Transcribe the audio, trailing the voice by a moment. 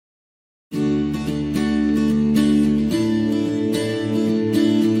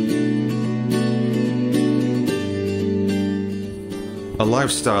A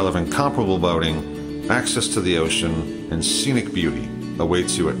lifestyle of incomparable boating, access to the ocean, and scenic beauty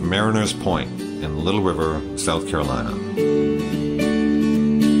awaits you at Mariners Point in Little River, South Carolina.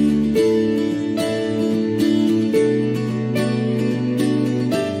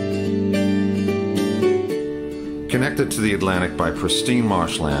 Connected to the Atlantic by pristine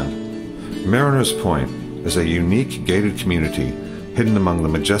marshland, Mariners Point is a unique gated community hidden among the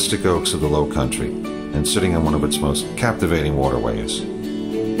majestic oaks of the Low Country and sitting on one of its most captivating waterways.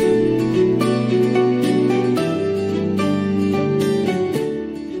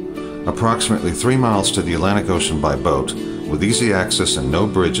 Approximately 3 miles to the Atlantic Ocean by boat, with easy access and no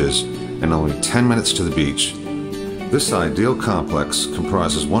bridges, and only 10 minutes to the beach, this ideal complex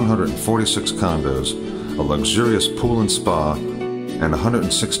comprises 146 condos, a luxurious pool and spa, and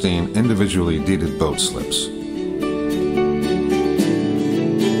 116 individually deeded boat slips.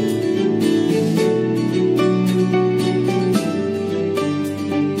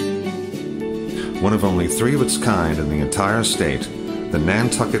 One of only 3 of its kind in the entire state, the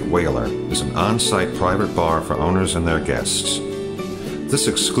Nantucket Whaler is an on-site private bar for owners and their guests. This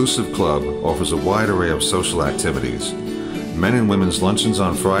exclusive club offers a wide array of social activities: men and women's luncheons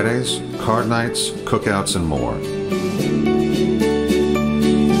on Fridays, card nights, cookouts, and more.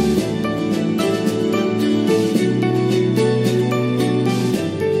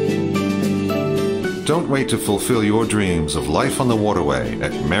 Don't wait to fulfill your dreams of life on the waterway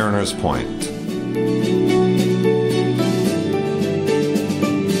at Mariners Point.